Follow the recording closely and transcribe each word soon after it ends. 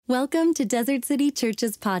Welcome to Desert City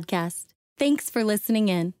Church's podcast. Thanks for listening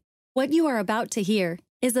in. What you are about to hear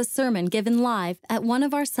is a sermon given live at one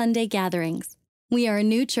of our Sunday gatherings. We are a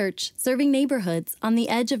new church serving neighborhoods on the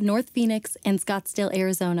edge of North Phoenix and Scottsdale,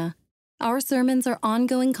 Arizona. Our sermons are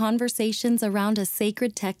ongoing conversations around a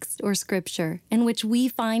sacred text or scripture in which we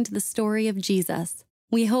find the story of Jesus.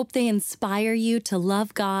 We hope they inspire you to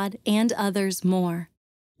love God and others more.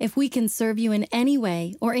 If we can serve you in any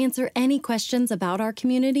way or answer any questions about our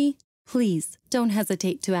community, please don't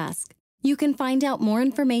hesitate to ask. You can find out more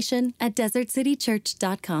information at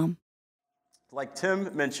desertcitychurch.com. Like Tim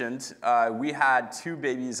mentioned, we had two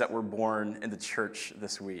babies that were born in the church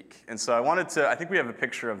this week. And so I think we have a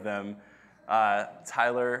picture of them.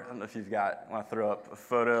 Tyler, I don't know if want to throw up a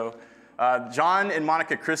photo. John and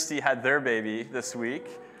Monica Christie had their baby this week.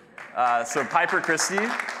 So Piper Christie.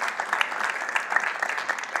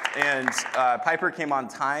 And Piper came on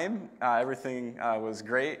time. Everything was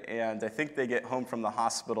great, and I think they get home from the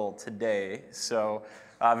hospital today. So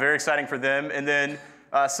very exciting for them. And then,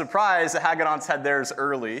 surprise, the Hagedons had theirs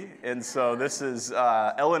early. And so this is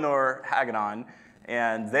Eleanor Hagedon,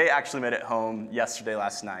 and they actually made it home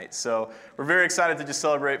last night. So we're very excited to just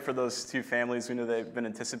celebrate for those two families. We know they've been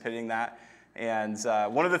anticipating that. And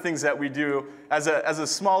one of the things that we do as a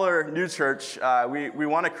smaller new church, we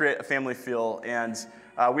want to create a family feel, and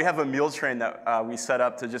we have a meal train that we set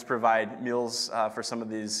up to just provide meals for some of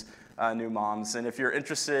these new moms. And if you're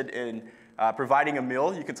interested in providing a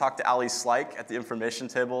meal, you can talk to Ali Slike at the information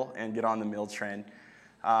table and get on the meal train.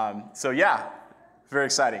 So yeah, very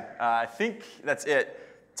exciting. I think that's it.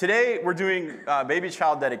 Today we're doing baby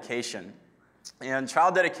child dedication. And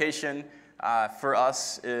child dedication for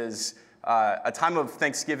us is a time of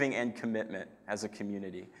thanksgiving and commitment as a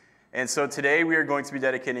community. And so today we are going to be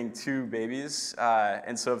dedicating two babies.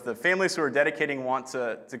 And so if the families who are dedicating want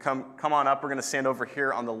to come on up, we're going to stand over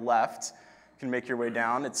here on the left. You can make your way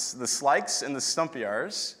down. It's the Slikes and the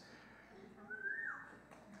Stumpyars.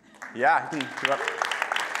 Yeah, you can go up.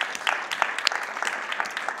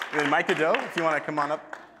 And then Micah Doe, if you want to come on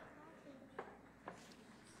up.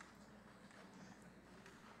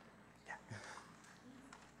 Yeah.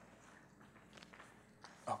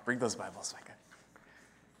 Oh, bring those Bibles, Micah.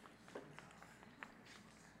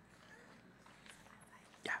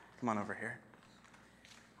 Come on over here.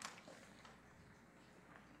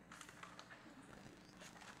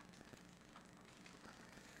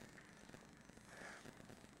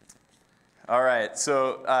 All right,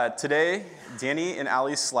 so today, Danny and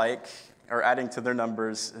Ali Slike are adding to their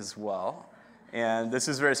numbers as well. And this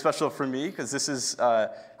is very special for me because this is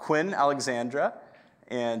Quinn Alexandra,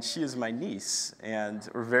 and she is my niece. And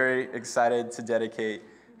we're very excited to dedicate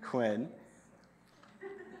Quinn.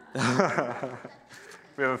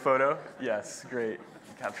 We have a photo? Yes, great.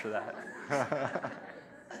 Capture that.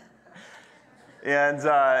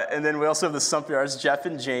 And then we also have the Stumpyars, Jeff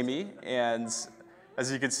and Jamie. And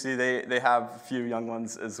as you can see, they have a few young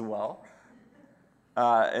ones as well.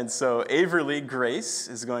 And so Averly Grace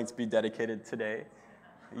is going to be dedicated today.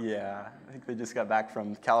 Yeah, I think they just got back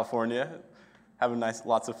from California, having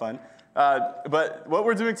lots of fun. But what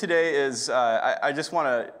we're doing today is I just want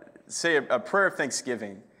to say a prayer of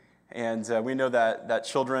thanksgiving. And we know that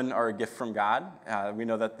children are a gift from God. We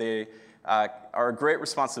know that they are a great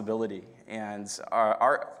responsibility. And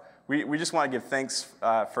we just want to give thanks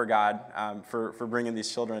for God for bringing these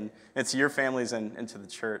children into your families and into the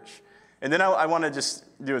church. And then I want to just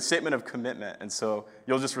do a statement of commitment. And so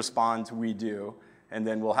you'll just respond, we do. And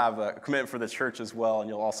then we'll have a commitment for the church as well, and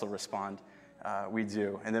you'll also respond, we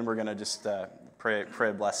do. And then we're going to just pray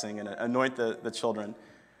a blessing and anoint the children.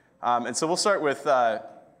 And so we'll start with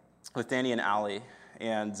Danny and Ali.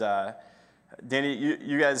 And Danny,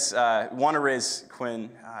 you guys want to raise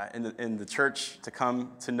Quinn in the church to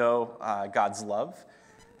come to know God's love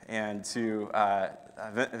and to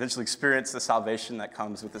eventually experience the salvation that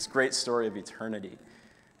comes with this great story of eternity.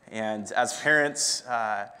 And as parents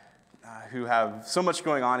who have so much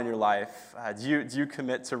going on in your life, do you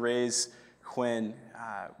commit to raise Quinn,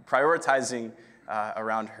 prioritizing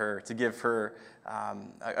around her, to give her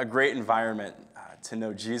a great environment to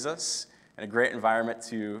know Jesus, and a great environment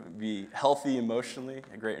to be healthy emotionally,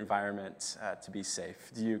 a great environment to be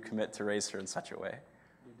safe? Do you commit to raise her in such a way?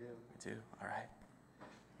 We do. We do, all right.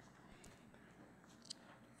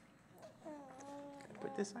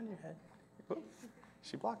 Put this on your head. Whoop.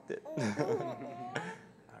 She blocked it.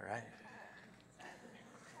 All right.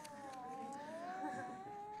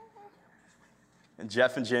 And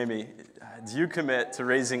Jeff and Jamie, do you commit to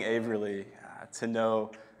raising Averly to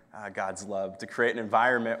know God's love, to create an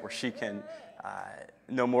environment where she can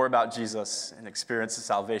know more about Jesus and experience the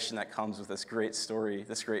salvation that comes with this great story,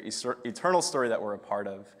 this great eternal story that we're a part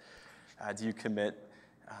of? Do you commit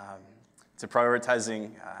to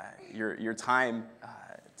prioritizing your time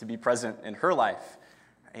to be present in her life,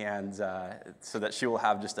 and so that she will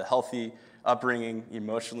have just a healthy upbringing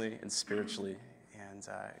emotionally and spiritually, and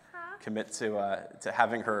commit to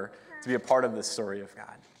having her to be a part of this story of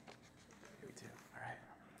God? We do. All right.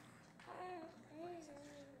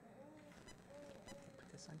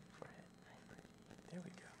 Put this on your forehead. There we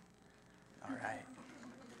go. All right.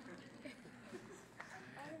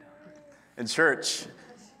 In church,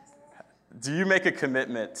 do you make a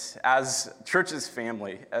commitment as church's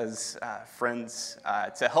family, as friends,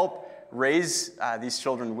 to help raise these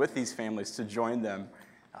children with these families, to join them?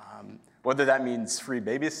 Whether that means free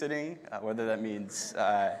babysitting, whether that means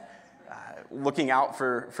looking out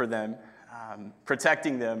for them,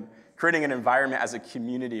 protecting them, creating an environment as a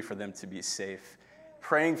community for them to be safe,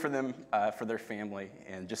 praying for them, for their family,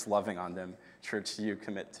 and just loving on them. Church, do you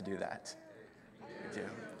commit to do that? You do.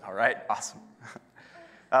 All right, awesome.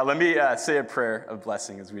 Let me say a prayer of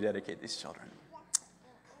blessing as we dedicate these children.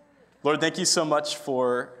 Lord, thank you so much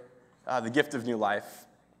for the gift of new life.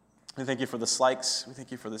 We thank you for the Slikes. We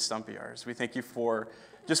thank you for the Stumpiars. We thank you for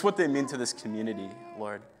just what they mean to this community,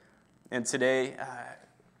 Lord. And today,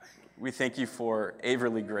 we thank you for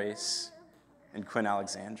Averly Grace and Quinn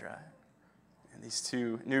Alexandra and these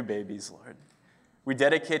two new babies, Lord. We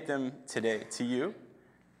dedicate them today to you.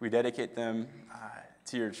 We dedicate them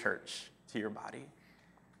to your church, to your body.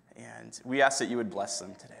 And we ask that you would bless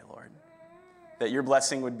them today, Lord, that your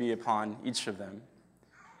blessing would be upon each of them,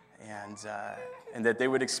 and that they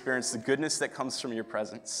would experience the goodness that comes from your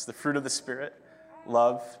presence, the fruit of the Spirit,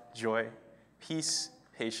 love, joy, peace,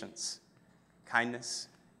 patience, kindness,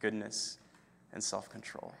 goodness, and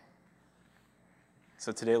self-control.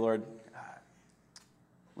 So today, Lord,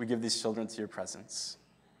 we give these children to your presence,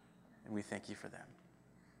 and we thank you for them.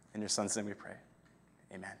 In your Son's name we pray.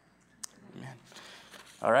 Amen. Amen.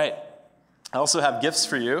 All right. I also have gifts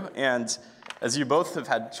for you, and as you both have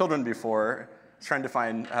had children before, trying to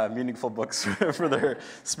find meaningful books for their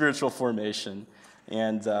spiritual formation.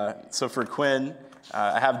 And so for Quinn,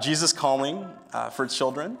 I have Jesus Calling for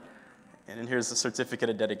children, and here's a certificate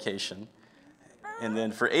of dedication. And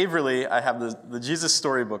then for Averly, I have the Jesus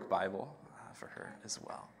Storybook Bible for her as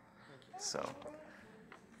well. So,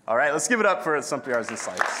 all right, let's give it up for Stumpiars and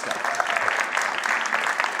Slikes. Yeah.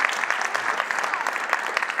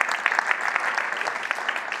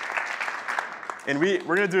 And we're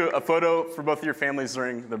going to do a photo for both of your families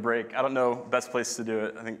during the break. I don't know best place to do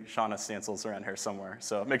it. I think Shauna Stansel's around here somewhere.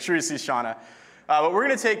 So make sure you see Shauna. But we're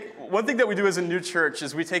going to take, one thing that we do as a new church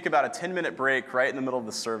is we take about a 10-minute break right in the middle of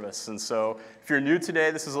the service. And so if you're new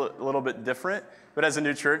today, this is a little bit different. But as a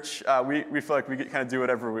new church, we feel like we kind of do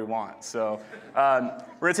whatever we want. So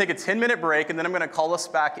we're going to take a 10-minute break, and then I'm going to call us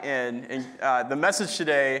back in. And the message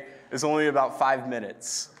today is only about 5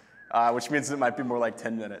 minutes, which means it might be more like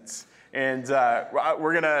 10 minutes. And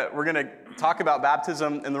we're gonna talk about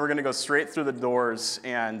baptism, and then we're gonna go straight through the doors,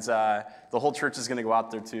 and the whole church is gonna go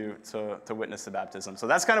out there to witness the baptism. So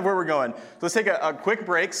that's kind of where we're going. So let's take a quick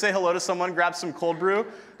break, say hello to someone, grab some cold brew.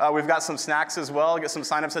 We've got some snacks as well. Get some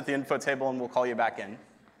signups at the info table, and we'll call you back in.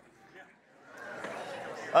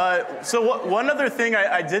 So one other thing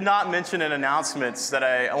I did not mention in announcements that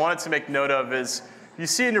I wanted to make note of is, you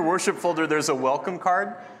see in your worship folder there's a welcome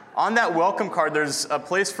card. On that welcome card, there's a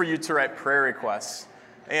place for you to write prayer requests.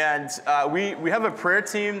 And we have a prayer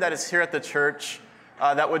team that is here at the church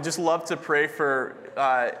that would just love to pray for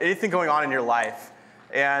anything going on in your life.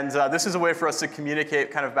 And this is a way for us to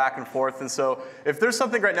communicate kind of back and forth. And so if there's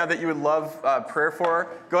something right now that you would love prayer for,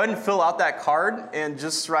 go ahead and fill out that card and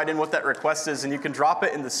just write in what that request is. And you can drop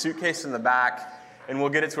it in the suitcase in the back, and we'll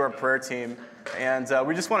get it to our prayer team. And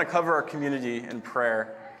we just want to cover our community in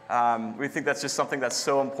prayer. We think that's just something that's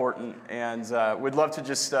so important, and we'd love to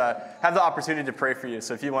just have the opportunity to pray for you.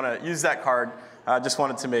 So if you want to use that card, just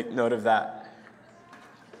wanted to make note of that.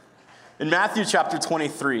 In Matthew chapter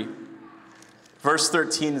 23, verse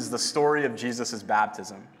 13 is the story of Jesus'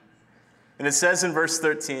 baptism. And it says in verse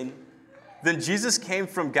 13, "Then Jesus came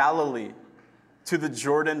from Galilee to the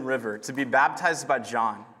Jordan River to be baptized by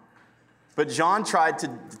John. But John tried to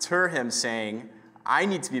deter him, saying, 'I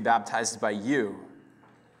need to be baptized by you,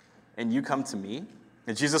 and you come to me?'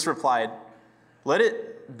 And Jesus replied, 'Let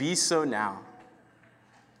it be so now.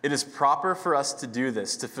 It is proper for us to do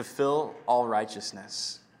this, to fulfill all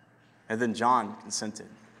righteousness.' And then John consented.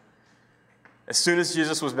 As soon as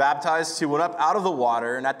Jesus was baptized, he went up out of the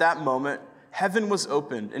water, and at that moment, heaven was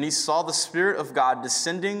opened, and he saw the Spirit of God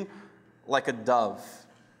descending like a dove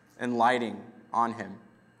and lighting on him.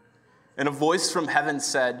 And a voice from heaven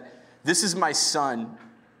said, "This is my Son,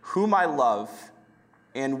 whom I love,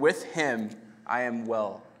 and with him I am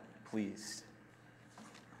well pleased."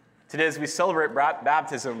 Today, as we celebrate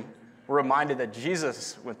baptism, we're reminded that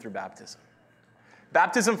Jesus went through baptism.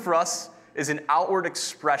 Baptism for us is an outward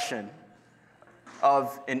expression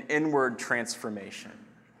of an inward transformation.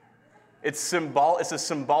 It's a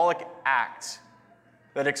symbolic act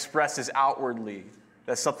that expresses outwardly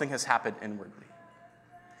that something has happened inwardly.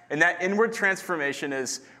 And that inward transformation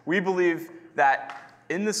is, we believe that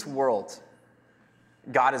in this world,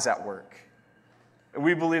 God is at work. And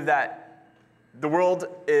we believe that the world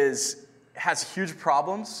has huge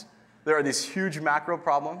problems. There are these huge macro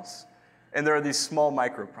problems, and there are these small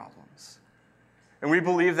micro problems. And we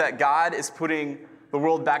believe that God is putting the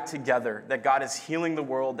world back together, that God is healing the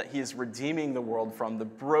world, that he is redeeming the world from the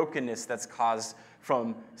brokenness that's caused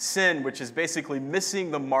from sin, which is basically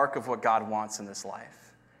missing the mark of what God wants in this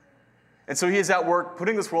life. And so he is at work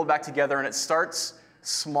putting this world back together, and it starts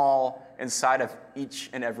small inside of each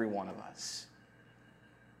and every one of us.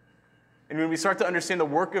 And when we start to understand the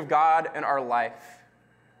work of God in our life,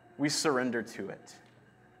 we surrender to it.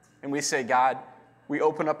 And we say, God, we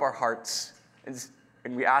open up our hearts,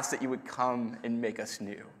 and we ask that you would come and make us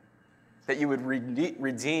new, that you would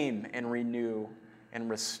redeem and renew and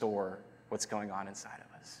restore what's going on inside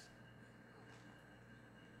of us.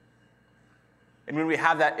 And when we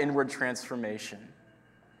have that inward transformation,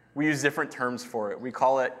 we use different terms for it. We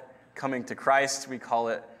call it coming to Christ. We call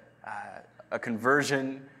it a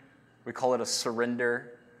conversion. We call it a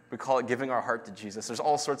surrender. We call it giving our heart to Jesus. There's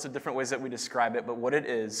all sorts of different ways that we describe it, but what it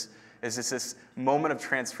is it's this moment of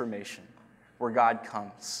transformation where God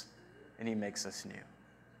comes and he makes us new.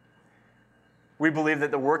 We believe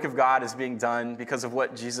that the work of God is being done because of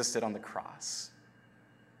what Jesus did on the cross.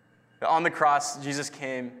 That on the cross, Jesus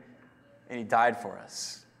came and he died for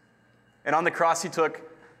us. And on the cross, he took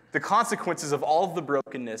the consequences of all of the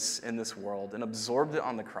brokenness in this world and absorbed it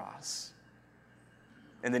on the cross.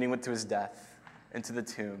 And then he went to his death, into the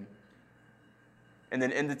tomb. And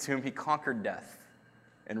then in the tomb, he conquered death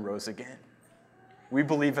and rose again. We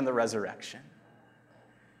believe in the resurrection.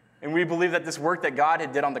 And we believe that this work that God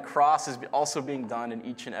had did on the cross is also being done in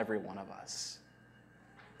each and every one of us.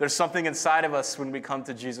 There's something inside of us when we come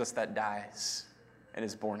to Jesus that dies and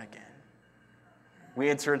is born again. We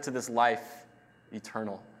enter into this life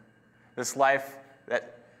eternal, this life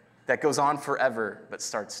that goes on forever but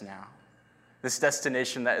starts now, this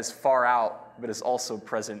destination that is far out but is also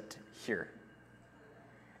present here.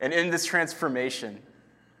 And in this transformation,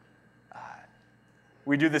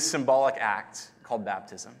 we do this symbolic act called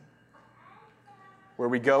baptism, where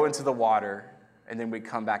we go into the water and then we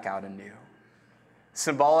come back out anew.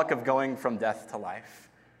 Symbolic of going from death to life.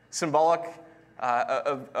 Symbolic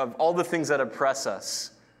of all the things that oppress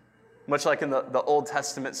us, much like in the Old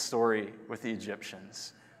Testament story with the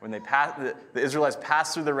Egyptians. When the Israelites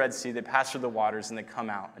pass through the Red Sea, they pass through the waters, and they come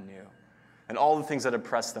out anew. And all the things that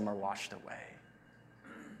oppress them are washed away.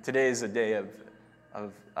 Today is a day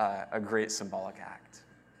of a great symbolic act.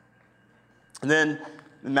 And then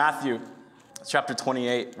in Matthew chapter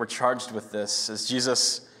 28, we're charged with this as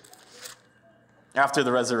Jesus, after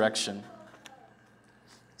the resurrection,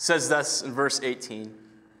 says thus in verse 18. It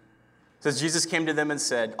says, Jesus came to them and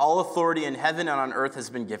said, "All authority in heaven and on earth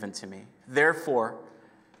has been given to me. Therefore,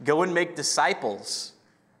 go and make disciples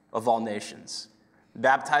of all nations,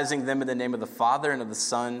 baptizing them in the name of the Father and of the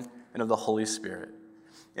Son and of the Holy Spirit,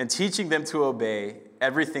 and teaching them to obey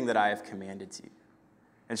everything that I have commanded you.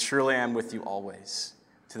 And surely I am with you always,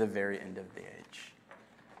 to the very end of the age."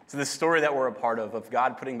 So the story that we're a part of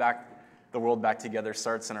God putting back the world back together,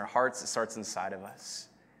 starts in our hearts, it starts inside of us.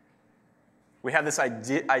 We have this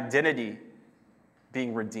identity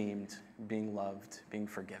being redeemed, being loved, being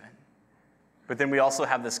forgiven. But then we also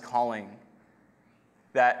have this calling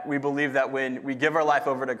that we believe that when we give our life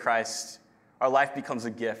over to Christ, our life becomes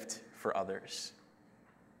a gift for others.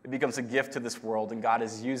 It becomes a gift to this world, and God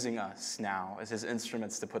is using us now as his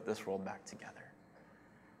instruments to put this world back together.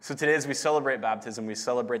 So today, as we celebrate baptism, we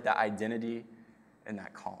celebrate that identity and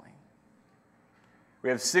that calling. We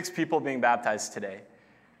have 6 people being baptized today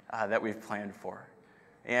that we've planned for.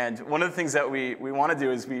 And one of the things that we want to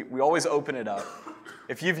do is we always open it up.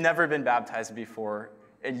 If you've never been baptized before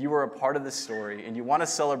and you are a part of this story and you want to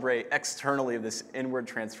celebrate externally this inward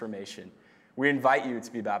transformation, we invite you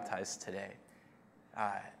to be baptized today.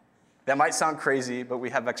 That might sound crazy, but we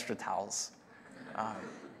have extra towels.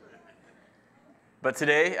 But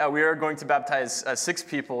today, we are going to baptize 6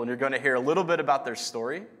 people, and you're going to hear a little bit about their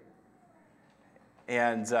story,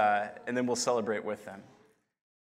 and then we'll celebrate with them.